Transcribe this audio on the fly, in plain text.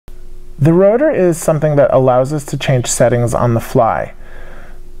The rotor is something that allows us to change settings on the fly.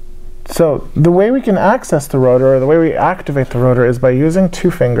 So the way we can access the rotor, or the way we activate the rotor, is by using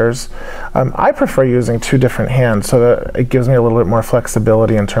two fingers. I prefer using two different hands so that it gives me a little bit more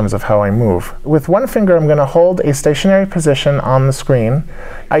flexibility in terms of how I move. With one finger, I'm going to hold a stationary position on the screen.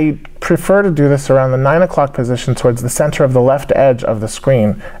 I prefer to do this around the 9 o'clock position towards the center of the left edge of the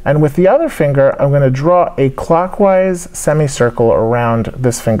screen. And with the other finger, I'm going to draw a clockwise semicircle around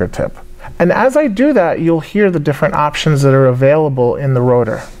this fingertip. And as I do that, you'll hear the different options that are available in the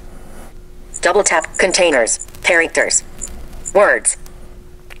rotor. Double tap containers, characters, words.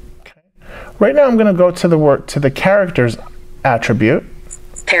 Okay. Right now I'm going to go to the characters attribute.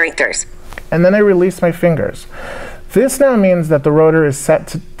 Characters. And then I release my fingers. This now means that the rotor is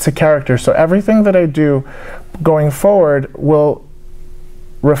set to characters, so everything that I do going forward will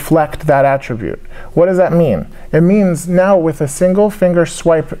reflect that attribute. What does that mean? It means now with a single finger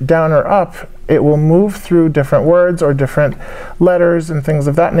swipe down or up, it will move through different words or different letters and things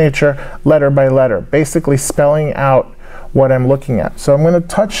of that nature, letter by letter, basically spelling out what I'm looking at. So I'm going to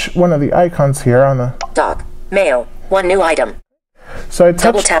touch one of the icons here on the dock, mail, one new item. So I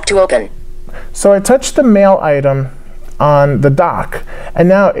double tap to open. So I touch the mail item on the dock, and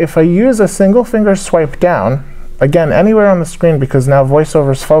now if I use a single finger swipe down, again, anywhere on the screen, because now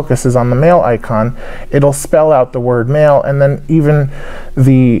VoiceOver's focus is on the mail icon, it'll spell out the word mail, and then even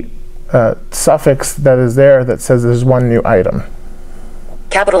the suffix that is there that says there's one new item.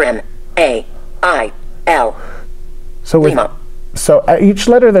 Capital M, A, I, L. So each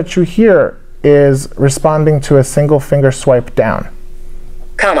letter that you hear is responding to a single finger swipe down.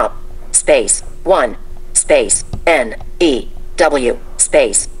 Comma, space, 1, space, N, E, W,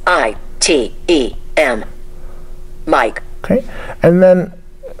 space, I, T, E, M. Mike. Okay, and then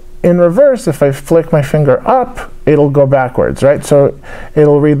in reverse, if I flick my finger up, it'll go backwards, right? So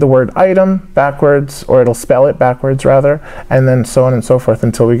it'll read the word item backwards, or it'll spell it backwards rather, and then so on and so forth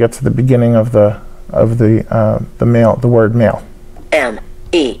until we get to the beginning of the word mail. M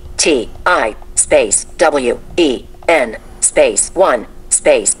E T I space W E N space 1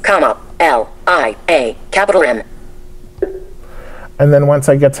 space comma L I A capital M. And then once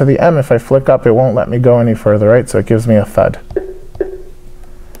I get to the M, if I flick up, it won't let me go any further, right? So it gives me a thud.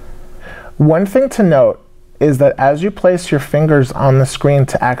 One thing to note is that as you place your fingers on the screen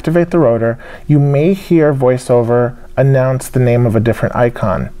to activate the rotor, you may hear VoiceOver announce the name of a different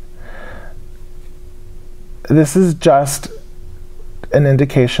icon. This is just an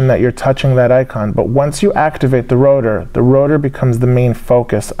indication that you're touching that icon, but once you activate the rotor becomes the main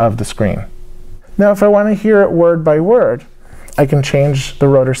focus of the screen. Now, if I want to hear it word by word, I can change the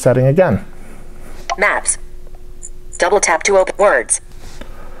rotor setting again. Maps. Double tap to open words.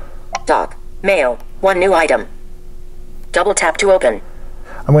 Dock. Mail. One new item. Double tap to open.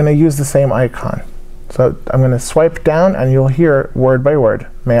 I'm going to use the same icon. So I'm going to swipe down and you'll hear word by word.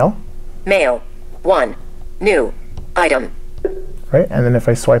 Mail. Mail. One. New. Item. Right? And then if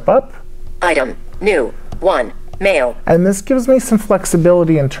I swipe up. Item. New. One. Mail. And this gives me some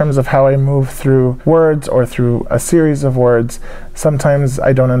flexibility in terms of how I move through words or through a series of words. Sometimes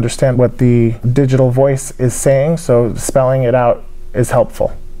I don't understand what the digital voice is saying, so spelling it out is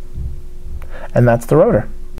helpful. And that's the rotor.